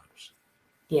use the others.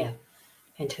 Yeah,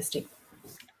 fantastic.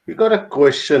 We got a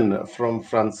question from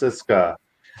Francisca.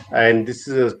 And this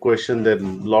is a question that a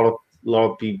lot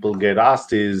of people get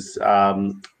asked is,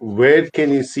 where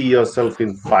can you see yourself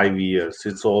in 5 years?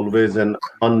 It's always an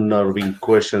unnerving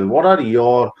question. What are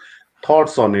your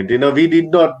thoughts on it? You know, we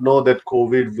did not know that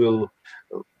COVID will,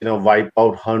 you know, wipe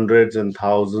out hundreds and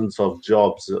thousands of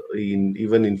jobs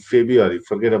even in February.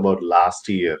 Forget about last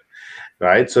year,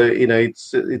 right? So, you know,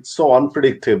 it's so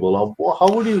unpredictable.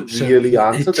 How would you really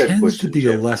answer that question? It tends to be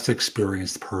a less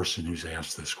experienced person who's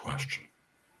asked this question.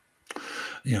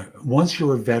 You know, once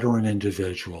you're a veteran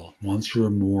individual, once you're a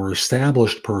more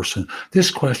established person, this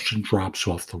question drops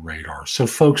off the radar. So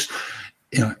folks,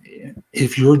 you know,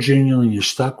 if you're junior and you're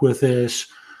stuck with this,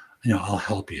 you know, I'll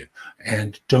help you.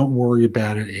 And don't worry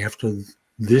about it after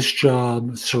this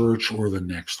job search or the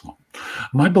next one.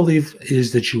 My belief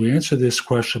is that you answer this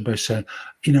question by saying,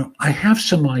 you know, I have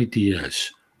some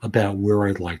ideas about where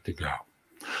I'd like to go.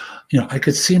 You know, I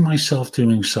could see myself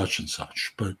doing such and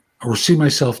such, or see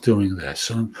myself doing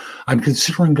this. I'm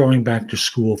considering going back to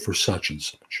school for such and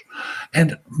such.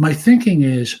 And my thinking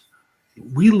is,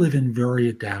 we live in very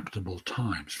adaptable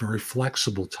times, very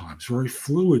flexible times, very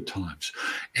fluid times.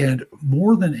 And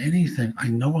more than anything, I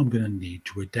know I'm going to need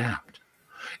to adapt.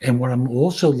 And what I'm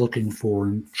also looking for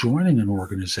in joining an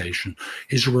organization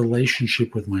is a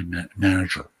relationship with my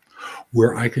manager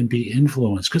where I can be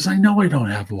influenced, because I know I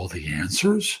don't have all the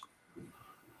answers.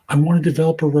 I want to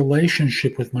develop a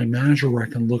relationship with my manager where I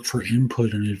can look for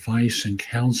input and advice and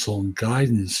counsel and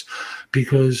guidance,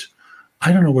 because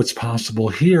I don't know what's possible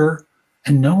here,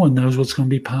 and no one knows what's going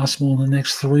to be possible in the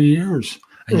next 3 years.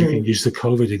 And you can use the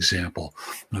COVID example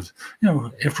of, you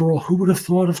know, after all, who would have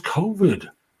thought of COVID?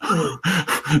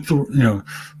 You know,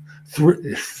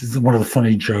 one of the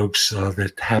funny jokes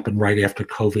that happened right after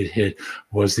COVID hit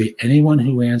was anyone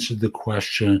who answered the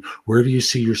question, where do you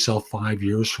see yourself 5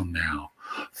 years from now?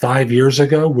 5 years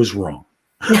ago was wrong.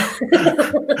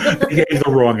 They gave the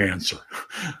wrong answer.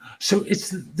 So it's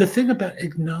the thing about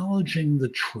acknowledging the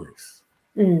truth.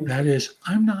 That is,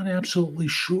 I'm not absolutely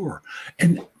sure.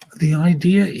 And the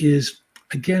idea is,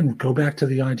 again, go back to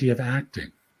the idea of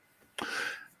acting.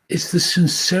 It's the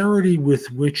sincerity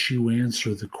with which you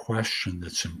answer the question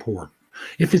that's important.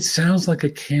 If it sounds like a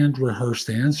canned, rehearsed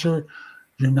answer,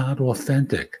 you're not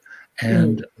authentic.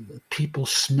 And people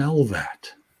smell that.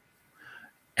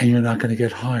 And you're not going to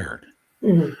get hired.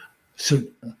 So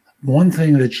one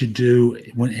thing that you do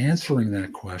when answering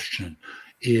that question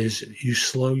is you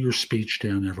slow your speech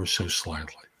down ever so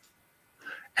slightly.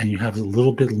 And you have a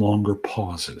little bit longer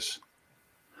pauses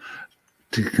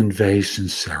to convey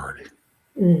sincerity.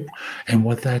 And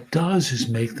what that does is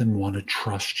make them want to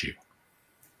trust you,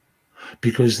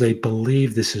 because they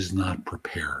believe this is not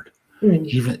prepared.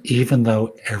 Even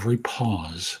though every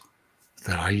pause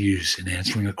that I use in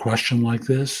answering a question like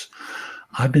this,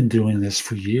 I've been doing this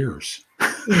for years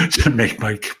to make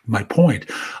my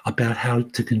point about how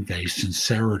to convey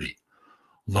sincerity.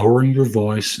 Lowering your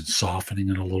voice and softening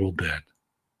it a little bit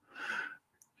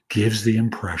gives the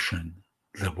impression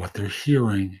that what they're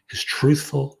hearing is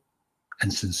truthful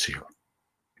and sincere.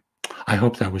 I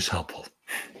hope that was helpful.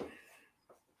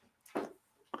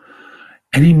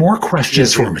 Any more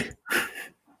questions for me?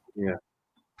 Yeah.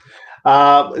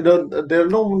 There are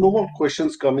no more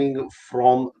questions coming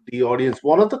from the audience.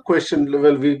 One of the questions,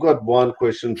 well, we've got one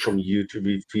question from YouTube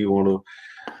if you want to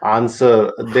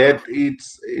answer that.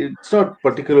 It's not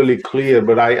particularly clear,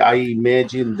 but I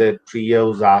imagine that Priya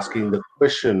was asking the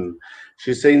question.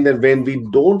 She's saying that when we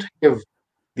don't have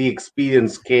the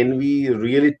experience, can we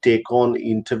really take on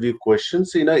interview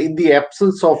questions, in the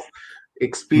absence of Mhm.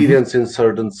 experience in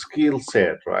certain skill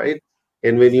set, right?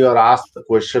 And when you are asked a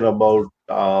question about,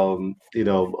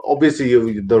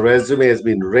 obviously the resume has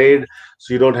been read,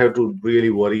 so you don't have to really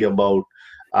worry about,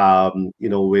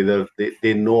 whether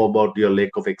they know about your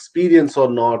lack of experience or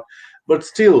not. But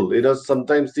still,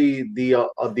 sometimes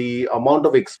the amount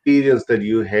of experience that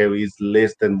you have is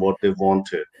less than what they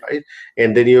wanted, right?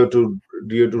 And then you have to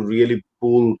really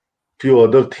pull few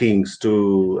other things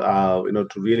to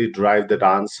really drive that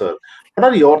answer.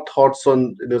 What are your thoughts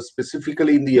on,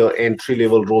 specifically in the entry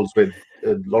level roles where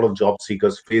a lot of job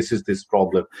seekers faces this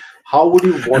problem? How would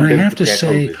you And want I them have to to tackle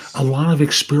say, this? a lot of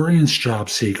experienced job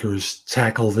seekers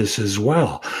tackle this as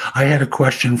well. I had a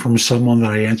question from someone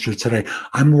that I answered today.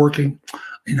 I'm working,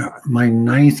 my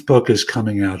ninth book is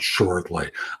coming out shortly.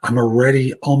 I'm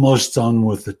already almost done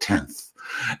with the 10th.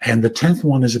 And the 10th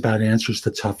one is about answers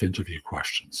to tough interview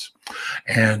questions.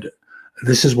 And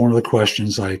this is one of the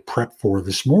questions I prepped for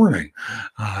this morning,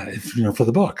 for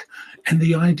the book. And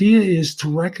the idea is to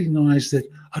recognize that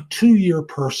a 2-year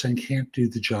person can't do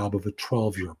the job of a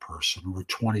 12-year person or a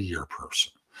 20-year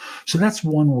person. So that's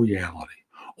one reality.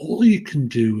 All you can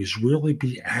do is really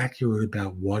be accurate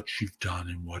about what you've done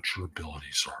and what your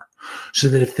abilities are. So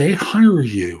that if they hire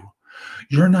you,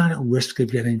 you're not at risk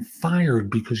of getting fired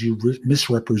because you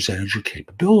misrepresented your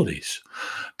capabilities.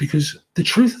 Because the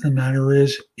truth of the matter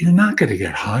is, you're not going to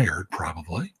get hired,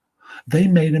 probably. They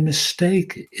made a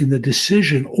mistake in the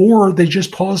decision, or they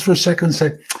just paused for a second and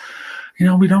say,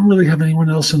 we don't really have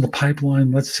anyone else in the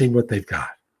pipeline. Let's see what they've got.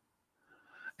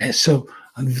 And so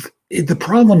the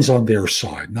problem's on their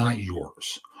side, not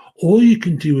yours. All you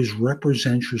can do is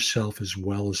represent yourself as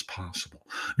well as possible.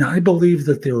 Now, I believe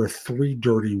that there are 3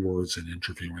 dirty words in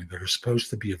interviewing that are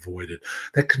supposed to be avoided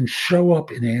that can show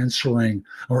up in answering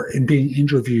or in being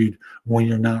interviewed when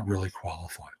you're not really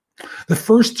qualified. The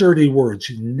first dirty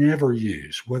words you never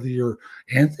use, whether you're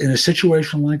in a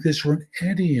situation like this or in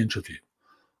any interview.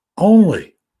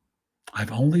 Only.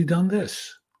 I've only done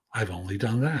this. I've only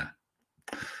done that.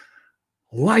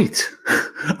 Light.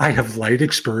 I have light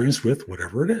experience with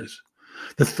whatever it is.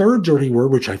 The third dirty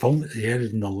word, which I've only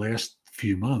added in the last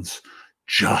few months,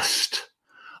 just.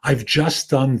 I've just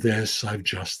done this. I've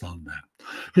just done that.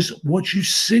 Because what you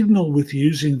signal with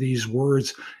using these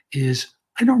words is,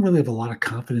 I don't really have a lot of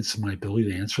confidence in my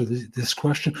ability to answer this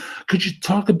question. Could you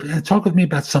talk with me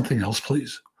about something else,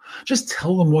 please? Just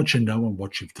tell them what you know and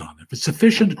what you've done. If it's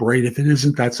sufficient, great. If it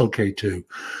isn't, that's okay too.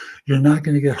 You're not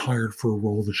going to get hired for a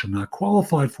role that you're not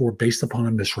qualified for based upon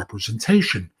a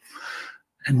misrepresentation.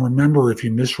 And remember, if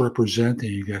you misrepresent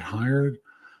and you get hired,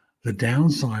 the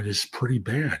downside is pretty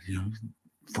bad.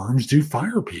 Firms do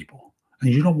fire people,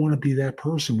 and you don't want to be that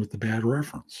person with the bad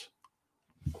reference.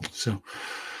 So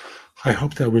I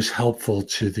hope that was helpful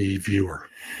to the viewer.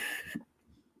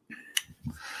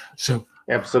 So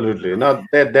Absolutely. Now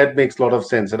that makes a lot of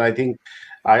sense. And I think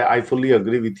I fully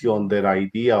agree with you on that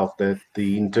idea of that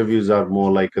the interviews are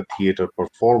more like a theater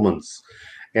performance.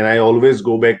 And I always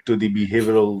go back to the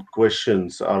behavioral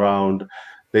questions around,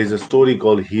 there's a story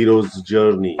called Hero's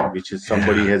Journey, which is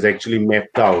somebody yeah, has actually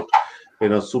mapped out,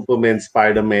 Superman,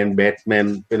 Spider-Man,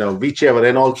 Batman, whichever,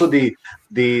 and also the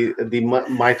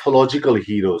mythological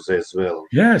heroes as well.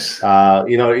 yes,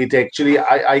 It actually,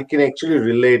 I can actually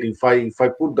relate if I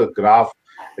put the graph,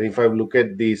 and if I look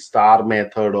at the star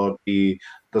method or the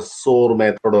soar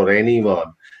method or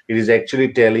anyone, it is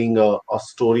actually telling a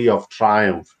story of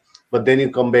triumph. But then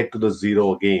you come back to the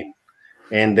zero again,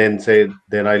 and then say,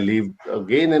 then I lived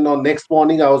again, and on next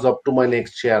morning I was up to my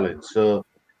next challenge. So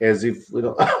as if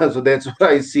so that's what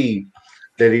I see,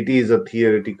 that it is a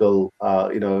theoretical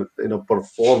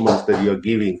performance that you're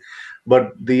giving.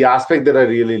 But the aspect that I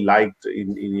really liked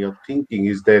in your thinking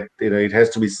is that it has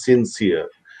to be sincere,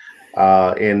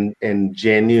 and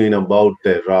genuine about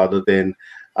that, rather than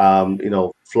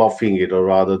fluffing it, or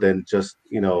rather than just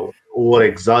over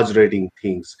exaggerating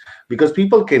things, because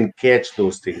people can catch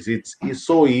those things. It's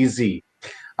so easy.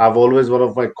 I've always, one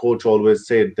of my coach always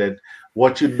said that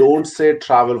what you don't say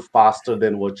travel faster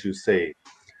than what you say.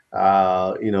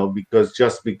 Because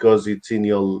just because it's in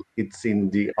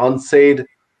the unsaid,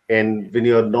 and when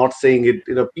you're not saying it,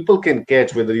 people can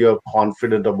catch whether you're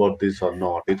confident about this or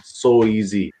not. It's so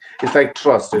easy. It's like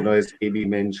trust, as KB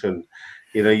mentioned.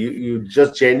 You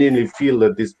just genuinely feel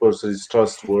that this person is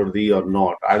trustworthy or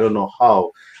not. I don't know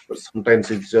how, but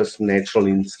sometimes it's just natural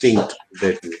instinct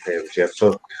that you have, Jeff.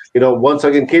 So, once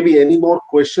again, KB, any more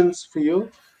questions for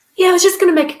you? Yeah, I was just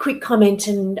going to make a quick comment,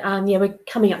 and yeah, we're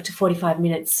coming up to 45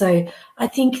 minutes. So I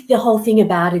think the whole thing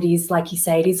about it is, like you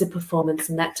say, it is a performance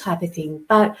and that type of thing.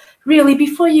 But really,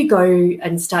 before you go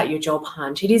and start your job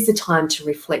hunt, it is the time to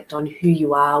reflect on who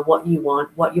you are, what you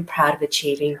want, what you're proud of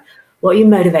achieving, what your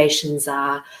motivations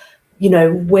are, you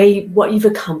know, what you've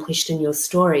accomplished in your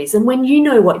stories. And when you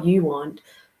know what you want,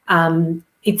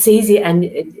 it's easy, and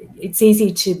it's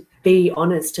easy to be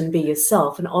honest and be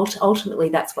yourself, and ultimately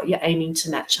that's what you're aiming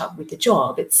to match up with the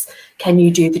job. It's, can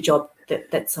you do the job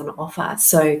that's on offer?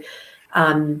 So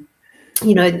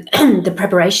you know, the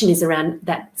preparation is around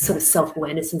that sort of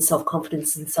self-awareness and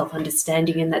self-confidence and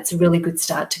self-understanding, and that's a really good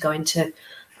start to go into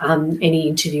any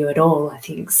interview at all, I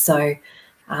think. So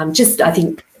just, I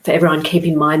think, for everyone, keep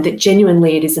in mind that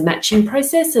genuinely it is a matching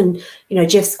process. And, you know,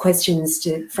 Jeff's questions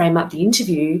to frame up the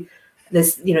interview,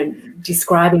 this, you know,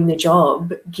 describing the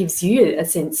job gives you a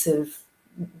sense of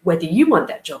whether you want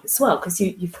that job as well, because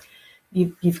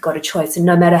you've got a choice. And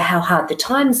no matter how hard the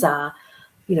times are,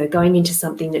 you know, going into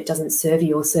something that doesn't serve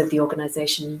you or serve the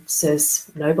organisation serves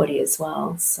nobody as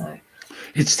well. So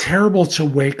it's terrible to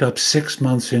wake up 6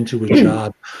 months into a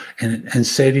job and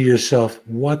say to yourself,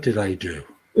 what did I do?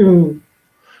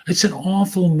 It's an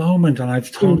awful moment, and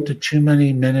I've talked to too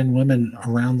many men and women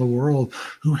around the world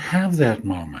who have that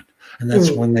moment. And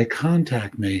that's when they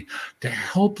contact me to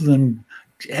help them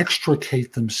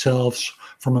extricate themselves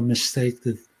from a mistake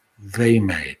that they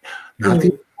made. Not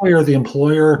the employer. The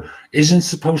employer isn't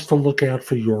supposed to look out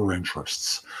for your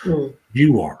interests.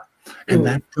 You are. And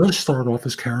that does start off,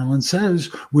 as Carolyn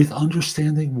says, with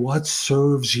understanding what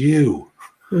serves you.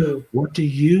 What do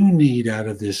you need out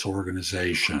of this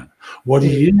organization? What do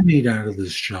you need out of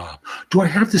this job? Do I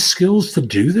have the skills to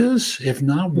do this? If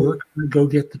not, where can I go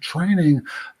get the training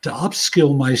to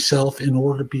upskill myself in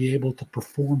order to be able to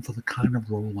perform for the kind of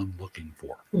role I'm looking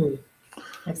for?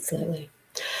 Absolutely.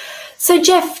 So,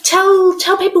 Jeff, tell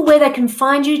people where they can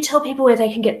find you. Tell people where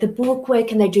they can get the book. Where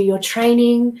can they do your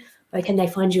training? Where can they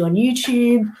find you on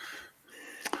YouTube?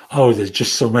 Oh, there's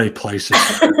just so many places.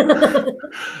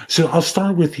 So I'll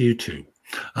start with YouTube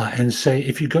and say,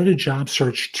 if you go to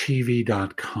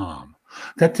jobsearchtv.com,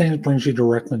 that thing brings you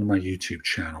directly to my YouTube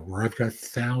channel, where I've got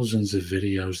thousands of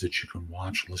videos that you can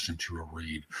watch, listen to, or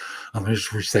read. Let me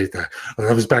just restate that.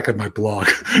 That was back at my blog.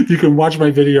 You can watch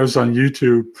my videos on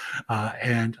YouTube,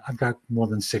 and I've got more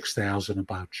than 6,000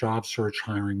 about job search,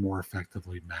 hiring more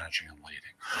effectively, managing, and leading.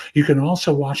 You can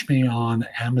also watch me on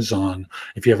Amazon.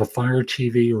 If you have a Fire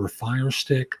TV or a Fire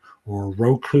Stick or a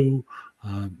Roku,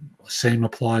 same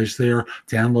applies there.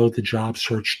 Download the Job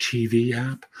Search TV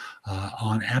app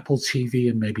on Apple TV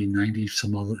and maybe 90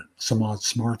 some odd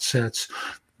smart sets.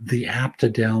 The app to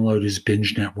download is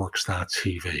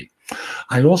bingenetworks.tv.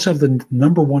 I also have the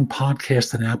 #1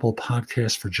 podcast on Apple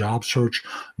Podcasts for job search,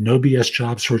 No BS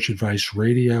Job Search Advice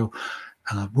Radio.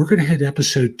 We're going to hit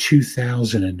episode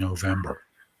 2000 in November.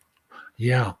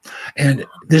 Yeah. And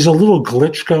there's a little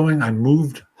glitch going. I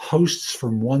moved hosts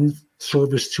from one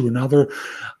service to another.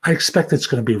 I expect it's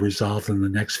going to be resolved in the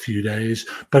next few days.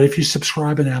 But if you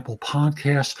subscribe in Apple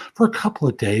Podcasts for a couple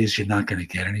of days, you're not going to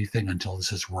get anything until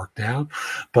this is worked out.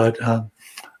 But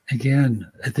again,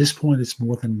 at this point, it's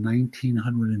more than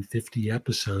 1,950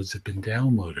 episodes have been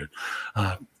downloaded.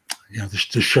 You know, the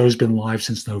show's been live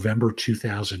since November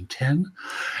 2010.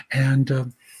 And,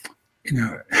 you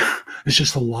know, there's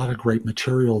just a lot of great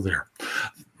material there.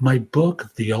 My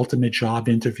book, The Ultimate Job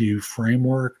Interview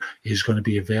Framework, is going to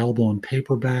be available in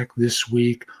paperback this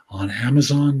week on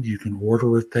Amazon. You can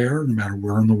order it there, no matter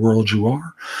where in the world you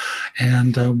are.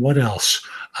 And what else?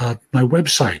 My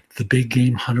website,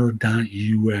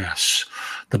 thebiggamehunter.us.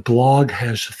 The blog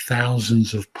has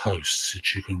thousands of posts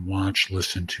that you can watch,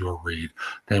 listen to, or read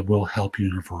that will help you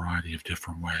in a variety of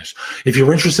different ways. If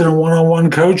you're interested in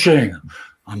one-on-one coaching,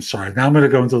 I'm sorry, now I'm going to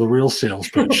go into the real sales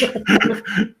pitch.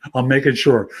 I'll make it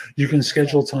short. You can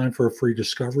schedule time for a free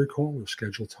discovery call or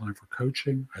schedule time for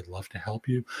coaching. I'd love to help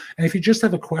you. And if you just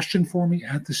have a question for me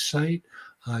at the site,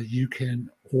 you can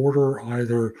order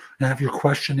either have your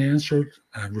question answered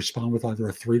and respond with either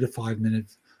a 3 to 5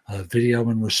 minute video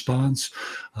in response.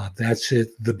 That's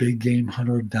it,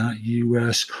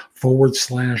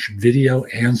 thebiggamehunter.us/video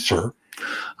answer.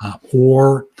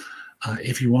 Or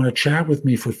if you want to chat with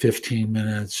me for 15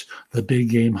 minutes,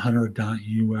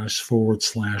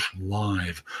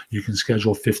 thebiggamehunter.us/live. You can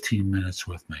schedule 15 minutes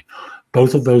with me.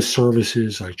 Both of those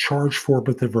services I charge for,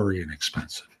 but they're very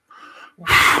inexpensive.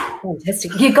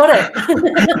 Fantastic. You got it.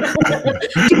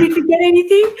 Did we forget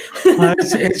anything?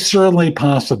 It's certainly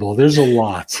possible. There's a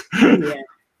lot.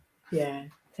 Yeah.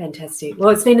 Fantastic. Well,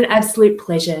 it's been an absolute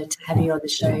pleasure to have you on the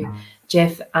show,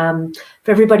 Jeff. For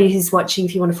everybody who's watching,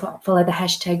 if you want to follow the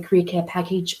hashtag Career Care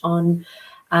Package on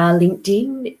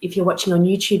LinkedIn, if you're watching on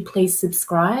YouTube, please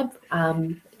subscribe,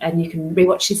 and you can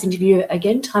rewatch this interview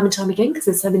again, time and time again, because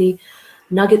there's so many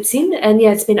nuggets in. And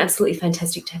yeah, it's been absolutely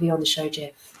fantastic to have you on the show,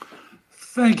 Jeff.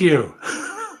 Thank you.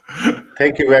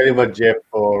 Thank you very much, Jeff,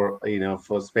 for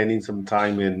spending some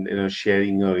time and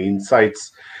sharing your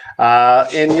insights.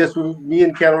 And yes, me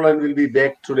and Caroline will be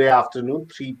back today afternoon,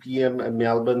 3 p.m.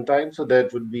 Melbourne time. So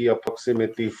that would be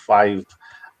approximately 5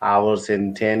 hours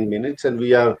and 10 minutes. And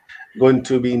we are going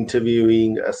to be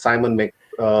interviewing Simon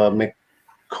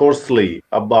McCorsley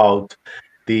about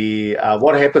the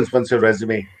what happens once your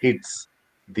resume hits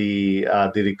the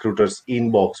recruiter's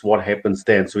inbox. What happens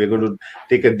then? So we're going to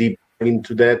take a deep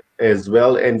into that as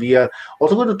well, and we are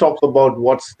also going to talk about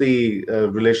what's the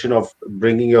relation of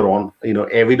bringing your own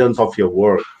evidence of your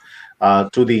work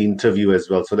to the interview as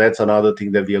well. So that's another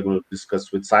thing that we are going to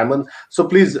discuss with Simon. So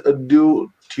please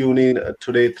do tune in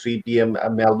today 3 p.m.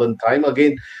 Melbourne time.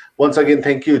 Once again,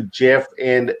 thank you, Jeff,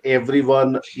 and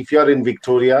everyone. If you're in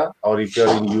Victoria or if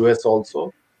you're in US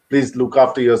also, please look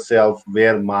after yourself,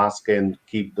 wear mask, and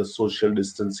keep the social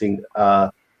distancing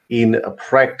in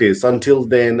practice. Until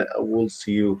then, we'll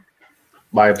see you.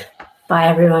 Bye. Bye,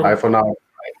 everyone. Bye for now.